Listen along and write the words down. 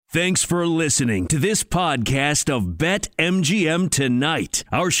Thanks for listening to this podcast of BetMGM Tonight.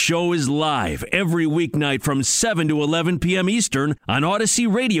 Our show is live every weeknight from 7 to 11 p.m. Eastern on Odyssey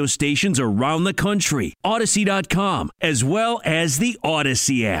radio stations around the country, Odyssey.com, as well as the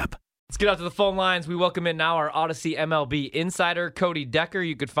Odyssey app. Let's get out to the phone lines. We welcome in now our Odyssey MLB insider, Cody Decker.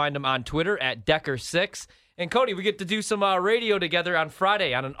 You could find him on Twitter at Decker6. And Cody, we get to do some radio together on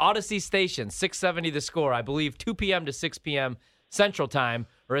Friday on an Odyssey station, 670 The Score, I believe 2 p.m. to 6 p.m. Central Time,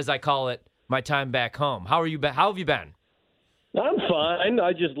 or as I call it, my time back home. How have you been? I'm fine.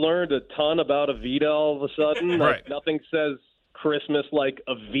 I just learned a ton about Avita all of a sudden. Right. Like, nothing says Christmas like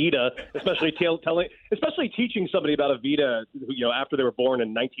Avita, especially teaching somebody about Avita, after they were born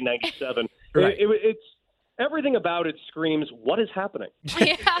in 1997. Right. It's everything about it screams, what is happening?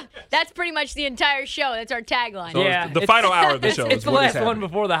 Yeah, that's pretty much the entire show. That's our tagline. So Yeah, the final hour of the show. It's is the what is last one happening.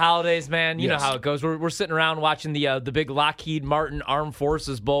 before the holidays, man. You know Yes. how it goes. We're sitting around watching the big Lockheed Martin Armed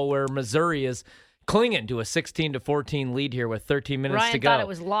Forces Bowl where Missouri is clinging to a 16-14 lead here with 13 minutes Ryan to go. thought it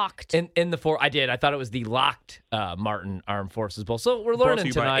was locked. In the four. I did. I thought it was the locked Martin Armed Forces Bowl. So we're Brought to learning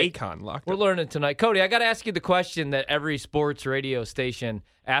you by tonight. Akon, locked We're up. learning tonight. Cody, I got to ask you the question that every sports radio station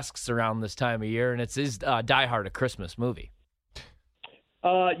asks around this time of year, and it's, is Die Hard a Christmas movie?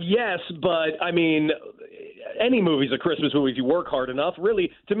 Yes, but I mean, any movie's a Christmas movie if you work hard enough.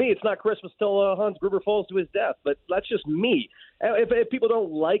 Really, to me, it's not Christmas till Hans Gruber falls to his death, but that's just me. If people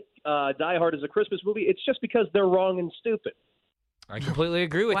don't like Die Hard as a Christmas movie, it's just because they're wrong and stupid. I completely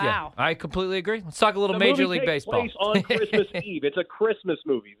agree with Wow. you. I completely agree. Let's talk a little The Major movie League takes Baseball. place on Christmas Eve. It's a Christmas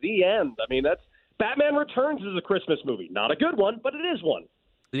movie. The end. I mean, that's Batman Returns is a Christmas movie. Not a good one, but it is one.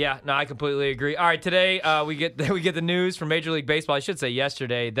 Yeah, no, I completely agree. All right, today we get the news from Major League Baseball. I should say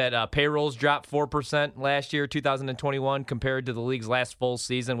yesterday that payrolls dropped 4% last year, 2021, compared to the league's last full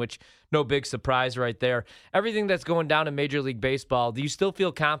season, which no big surprise right there. Everything that's going down in Major League Baseball, do you still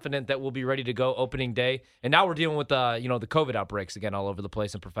feel confident that we'll be ready to go opening day? And now we're dealing with the COVID outbreaks again all over the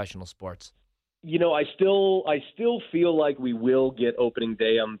place in professional sports. I still feel like we will get opening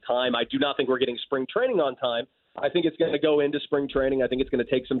day on time. I do not think we're getting spring training on time. I think it's going to go into spring training. I think it's going to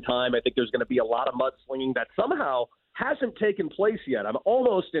take some time. I think there's going to be a lot of mudslinging that somehow hasn't taken place yet. I'm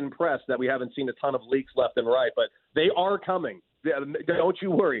almost impressed that we haven't seen a ton of leaks left and right, but they are coming. Don't you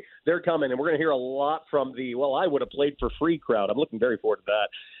worry. They're coming, and we're going to hear a lot from the, I would have played for free crowd. I'm looking very forward to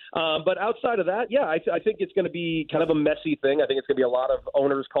that. But outside of that, yeah, I think it's going to be kind of a messy thing. I think it's going to be a lot of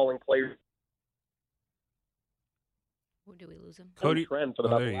owners calling players. Did we lose him? Cody, Trend for the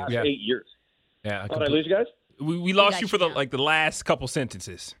there you last go. 8 years. Yeah, Did I lose you guys? We lost got you for you now. the last couple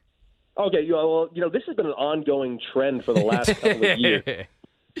sentences. Okay, this has been an ongoing trend for the last couple of years.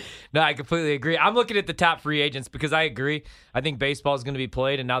 No, I completely agree. I'm looking at the top free agents because I agree. I think baseball is going to be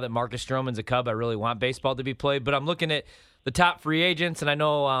played, and now that Marcus Stroman's a Cub, I really want baseball to be played. But I'm looking at the top free agents, and I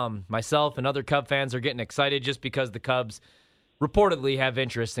know myself and other Cub fans are getting excited just because the Cubs reportedly have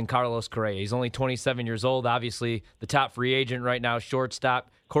interest in Carlos Correa. He's only 27 years old. Obviously, the top free agent right now, shortstop.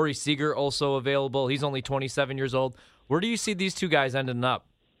 Corey Seager also available. He's only 27 years old. Where do you see these two guys ending up?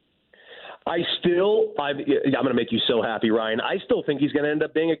 I'm going to make you so happy, Ryan. I still think he's going to end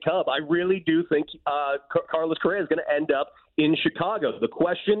up being a Cub. I really do think Carlos Correa is going to end up in Chicago. The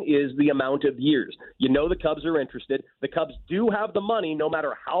question is the amount of years. The Cubs are interested. The Cubs do have the money, no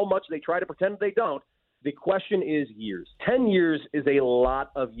matter how much they try to pretend they don't. The question is years. 10 years is a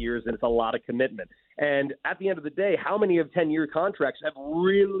lot of years, and it's a lot of commitment. And at the end of the day, how many of 10-year contracts have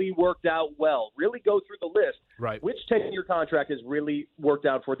really worked out well? Really go through the list. Right. Which 10-year contract has really worked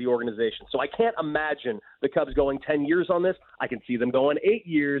out for the organization? So I can't imagine the Cubs going 10 years on this. I can see them going 8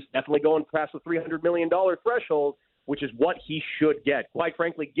 years, definitely going past the $300 million threshold, which is what he should get. Quite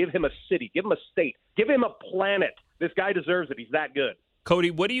frankly, give him a city, give him a state, give him a planet. This guy deserves it. He's that good.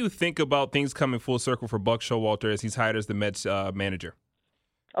 Cody, what do you think about things coming full circle for Buck Showalter as he's hired as the Mets manager?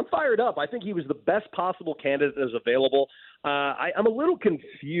 I'm fired up. I think he was the best possible candidate that was available. I'm a little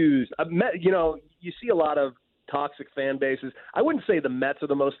confused. You see a lot of toxic fan bases. I wouldn't say the Mets are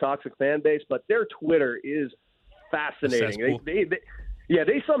the most toxic fan base, but their Twitter is fascinating.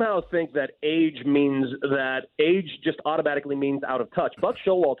 They somehow think that age just automatically means out of touch. Buck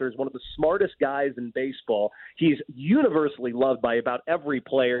Showalter is one of the smartest guys in baseball. He's universally loved by about every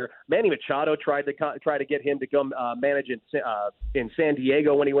player. Manny Machado tried to get him to come manage in San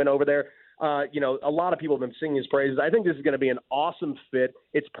Diego when he went over there. A lot of people have been singing his praises. I think this is going to be an awesome fit.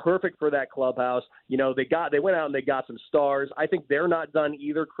 It's perfect for that clubhouse. They went out and they got some stars. I think they're not done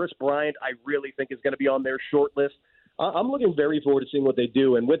either. Chris Bryant, I really think is going to be on their short list. I'm looking very forward to seeing what they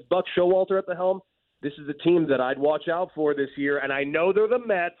do. And with Buck Showalter at the helm, this is a team that I'd watch out for this year. And I know they're the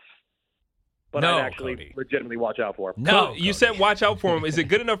Mets, but No, I'd actually Cody. legitimately watch out for him. No, You said watch out for him. Is it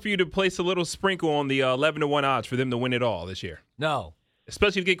good enough for you to place a little sprinkle on the 11-1 odds for them to win it all this year? No.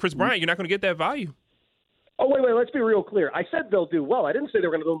 Especially if you get Chris Bryant, you're not going to get that value. Oh, wait, let's be real clear. I said they'll do well. I didn't say they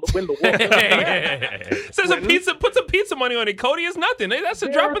were going to win the war. So put some pizza money on it. Cody is nothing. That's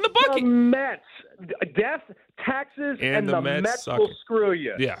a drop in the bucket. The Mets. Death, taxes, and the Mets will screw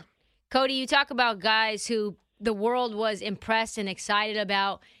you. Yeah. Cody, you talk about guys who the world was impressed and excited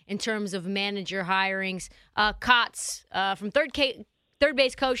about in terms of manager hirings. Kotz, from third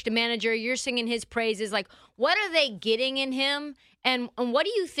base coach to manager, you're singing his praises. Like, what are they getting in him? And what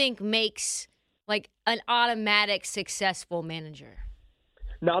do you think makes like an automatic successful manager?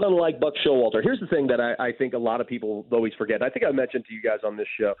 Not unlike Buck Showalter. Here's the thing that I think a lot of people always forget. I think I mentioned to you guys on this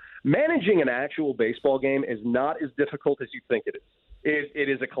show. Managing an actual baseball game is not as difficult as you think it is. It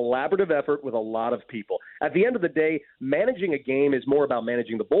is a collaborative effort with a lot of people. At the end of the day, managing a game is more about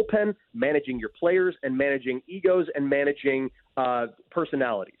managing the bullpen, managing your players, and managing egos and managing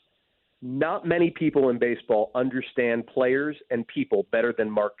personalities. Not many people in baseball understand players and people better than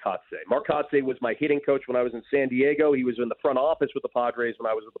Mark Kotsay. Mark Kotsay was my hitting coach when I was in San Diego. He was in the front office with the Padres when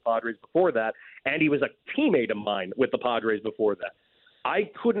I was with the Padres before that, and he was a teammate of mine with the Padres before that. I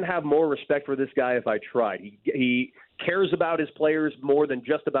couldn't have more respect for this guy if I tried. He cares about his players more than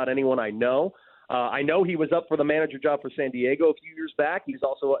just about anyone I know. I know he was up for the manager job for San Diego a few years back. He's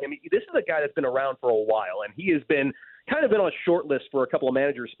also, this is a guy that's been around for a while, and he has been kind of been on a short list for a couple of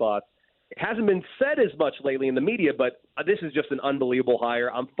manager spots. It hasn't been said as much lately in the media, but this is just an unbelievable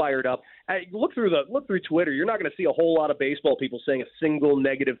hire. I'm fired up. Look through Twitter. You're not going to see a whole lot of baseball people saying a single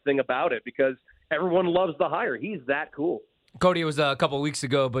negative thing about it because everyone loves the hire. He's that cool. Cody, it was a couple of weeks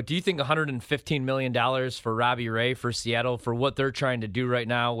ago, but do you think $115 million for Robbie Ray for Seattle for what they're trying to do right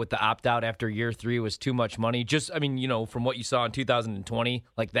now with the opt-out after year 3 was too much money? Just, from what you saw in 2020,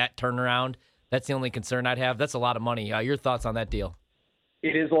 like that turnaround, that's the only concern I'd have. That's a lot of money. Your thoughts on that deal?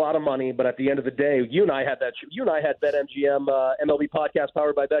 It is a lot of money, but at the end of the day, you and I had BetMGM MLB podcast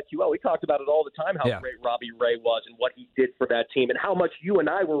powered by BetQL. We talked about it all the time, how great Robbie Ray was and what he did for that team and how much you and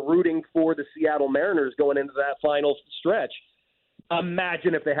I were rooting for the Seattle Mariners going into that final stretch.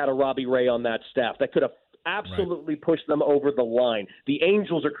 Imagine if they had a Robbie Ray on that staff. That could have absolutely pushed them over the line. The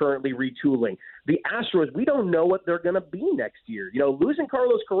Angels are currently retooling. The Astros, we don't know what they're going to be next year. Losing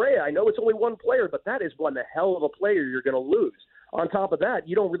Carlos Correa, I know it's only one player, but that is one hell of a player you're going to lose. On top of that,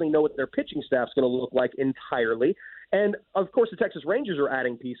 you don't really know what their pitching staff's going to look like entirely. And, of course, the Texas Rangers are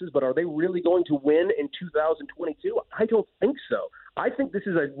adding pieces, but are they really going to win in 2022? I don't think so. I think this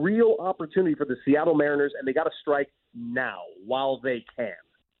is a real opportunity for the Seattle Mariners, and they got to strike now while they can.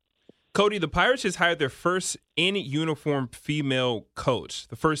 Cody, the Pirates just hired their first in-uniform female coach,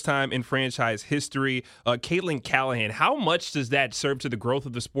 the first time in franchise history, Caitlin Callahan. How much does that serve to the growth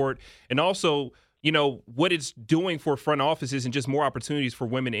of the sport? And also, what it's doing for front offices and just more opportunities for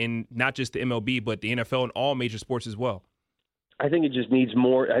women in not just the MLB, but the NFL and all major sports as well? I think it just needs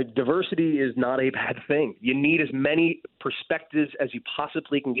more. Diversity is not a bad thing. You need as many perspectives as you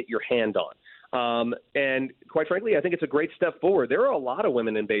possibly can get your hand on. And quite frankly, I think it's a great step forward. There are a lot of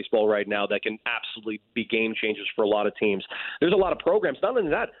women in baseball right now that can absolutely be game changers for a lot of teams. There's a lot of programs. Not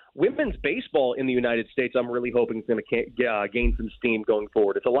only that, women's baseball in the United States, I'm really hoping is going to gain some steam going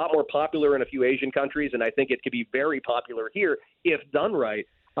forward. It's a lot more popular in a few Asian countries, and I think it could be very popular here if done right.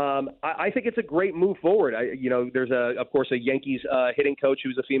 I think it's a great move forward. There's of course a Yankees hitting coach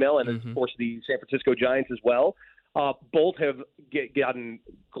who's a female, and of course the San Francisco Giants as well. Both have gotten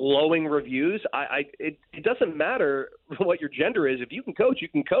glowing reviews. It doesn't matter what your gender is. If you can coach, you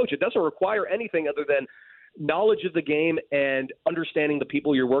can coach. It doesn't require anything other than knowledge of the game and understanding the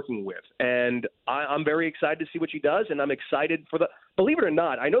people you're working with. And I'm very excited to see what she does, and I'm excited for believe it or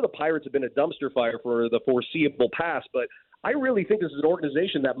not, I know the Pirates have been a dumpster fire for the foreseeable past, but I really think this is an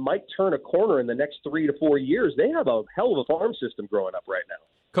organization that might turn a corner in the next 3 to 4 years. They have a hell of a farm system growing up right now.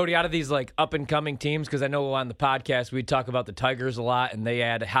 Cody, out of these up-and-coming teams, because I know on the podcast we talk about the Tigers a lot, and they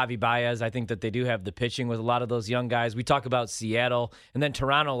add Javi Baez. I think that they do have the pitching with a lot of those young guys. We talk about Seattle, and then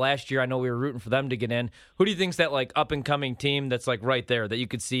Toronto last year. I know we were rooting for them to get in. Who do you think's that up-and-coming team that's right there that you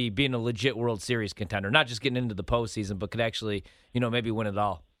could see being a legit World Series contender, not just getting into the postseason, but could actually maybe win it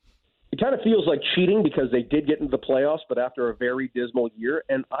all? It kind of feels like cheating because they did get into the playoffs, but after a very dismal year.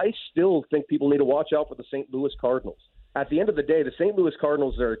 And I still think people need to watch out for the St. Louis Cardinals. At the end of the day, the St. Louis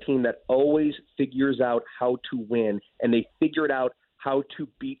Cardinals are a team that always figures out how to win, and they figure it out how to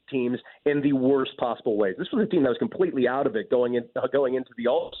beat teams in the worst possible ways. This was a team that was completely out of it going into the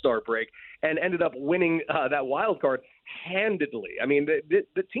All-Star break and ended up winning that wild card handedly. I mean,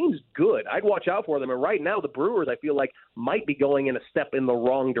 the team's good. I'd watch out for them. And right now, the Brewers, I feel like, might be going in a step in the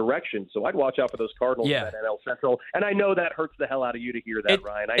wrong direction. So I'd watch out for those Cardinals in that NL Central. And I know that hurts the hell out of you to hear that,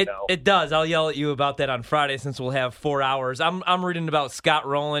 Ryan. I know. It does. I'll yell at you about that on Friday since we'll have 4 hours. I'm reading about Scott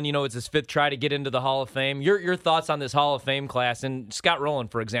Rowland. You know, it's his 5th try to get into the Hall of Fame. Your thoughts on this Hall of Fame class? And Scott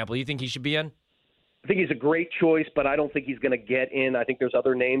Rowland, for example, you think he should be in? I think he's a great choice, but I don't think he's going to get in. I think there's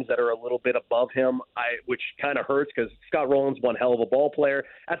other names that are a little bit above him, which kind of hurts because Scott Rowland's one hell of a ball player.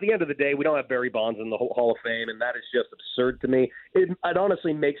 At the end of the day, we don't have Barry Bonds in the Hall of Fame, and that is just absurd to me. It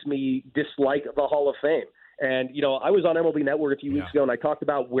honestly makes me dislike the Hall of Fame. And, you know, I was on MLB Network a few weeks ago, and I talked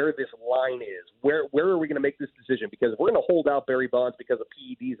about where this line is. Where are we going to make this decision? Because we're going to hold out Barry Bonds because of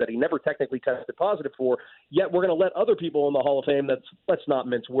PEDs that he never technically tested positive for, yet we're going to let other people in the Hall of Fame, let's not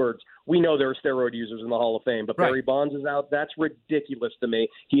mince words. We know there are steroid users in the Hall of Fame, but Barry Bonds is out. That's ridiculous to me.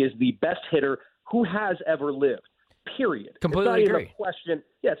 He is the best hitter who has ever lived. Period. Completely agree. Even a question.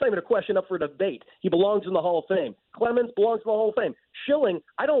 Yeah, it's not even a question up for debate. He belongs in the Hall of Fame. Clemens belongs in the Hall of Fame. Schilling,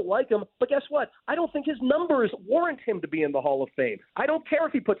 I don't like him, but guess what? I don't think his numbers warrant him to be in the Hall of Fame. I don't care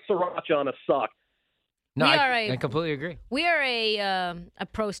if he puts Sriracha on a sock. No, I completely agree. We are a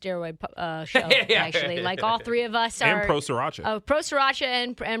pro steroid show, actually. Like all three of us are. And pro sriracha. Pro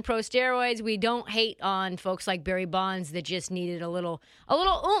sriracha and pro steroids. We don't hate on folks like Barry Bonds that just needed a little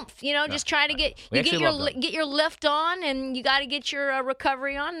oomph. You know, just trying to get your lift on, and you got to get your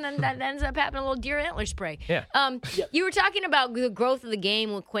recovery on, and then that ends up happening a little deer antler spray. Yeah. You were talking about the growth of the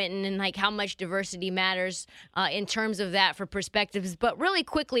game with Quentin and like how much diversity matters in terms of that for perspectives. But really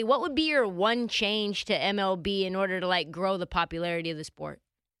quickly, what would be your one change to MLB in order to like grow the popularity of the sport?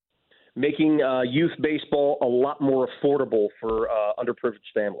 Making youth baseball a lot more affordable for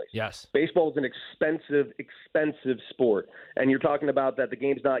underprivileged families. Yes. Baseball is an expensive sport. And you're talking about that the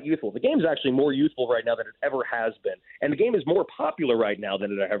game's not youthful. The game's actually more youthful right now than it ever has been. And the game is more popular right now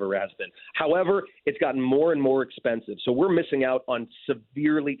than it ever has been. However, it's gotten more and more expensive. So we're missing out on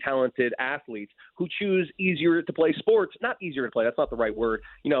severely talented athletes who choose easier to play sports. Not easier to play. That's not the right word.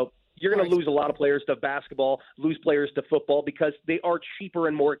 You know, you're going to lose a lot of players to basketball, lose players to football because they are cheaper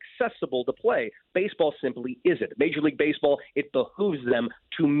and more accessible to play. Baseball simply isn't. Major League Baseball, it behooves them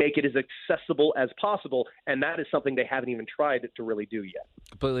to make it as accessible as possible, and that is something they haven't even tried to really do yet.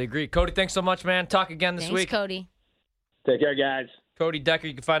 Completely agree. Cody, thanks so much, man. Talk again this week. Thanks, Cody. Take care, guys. Cody Decker,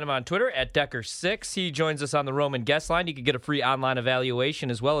 you can find him on Twitter at Decker6. He joins us on the Roman guest line. You can get a free online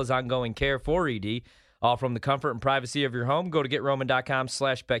evaluation as well as ongoing care for ED. All from the comfort and privacy of your home. Go to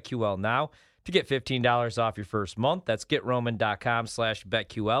GetRoman.com/BetQL now to get $15 off your first month. That's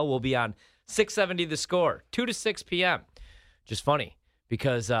GetRoman.com/BetQL. We'll be on 670 The Score, 2 to 6 p.m. Just funny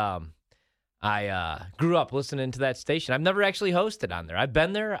because I grew up listening to that station. I've never actually hosted on there. I've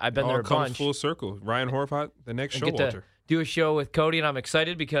been there. I've been there a bunch. Full circle. Ryan Horvath, the next show, get Walter. To do a show with Cody, and I'm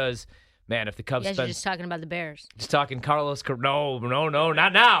excited because – man, if the Cubs You guys are just talking about the Bears. Just talking Carlos Correa. No,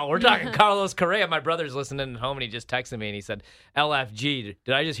 not now. We're talking Carlos Correa. My brother's listening at home, and he just texted me, and he said, LFG,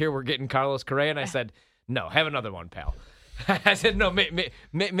 did I just hear we're getting Carlos Correa? And I said, no, have another one, pal. I said, no,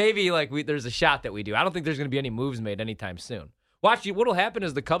 maybe like there's a shot that we do. I don't think there's going to be any moves made anytime soon. Watch, what will happen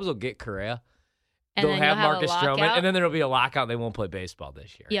is the Cubs will get Correa. And they'll have Marcus Stroman, and then there will be a lockout. They won't play baseball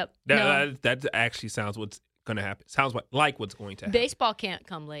this year. Yep. That actually sounds what's going to happen. Sounds like what's going to happen. Baseball can't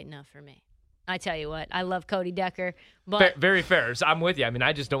come late enough for me. I tell you what, I love Cody Decker. But very fair. So I'm with you. I mean,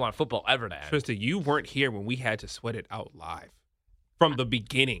 I just don't want football ever to end. Trista, you weren't here when we had to sweat it out live from the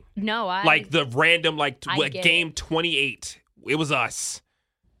beginning. No, the random, game 28. It was us.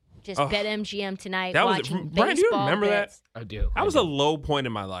 Just BetMGM tonight. That watching was Brian, do you remember bets. that? I do. That was a low point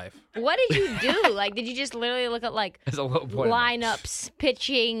in my life. What did you do? Did you just literally look at It's a low point lineups,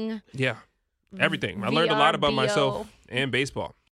 pitching? Yeah, everything. I learned a lot about myself and baseball.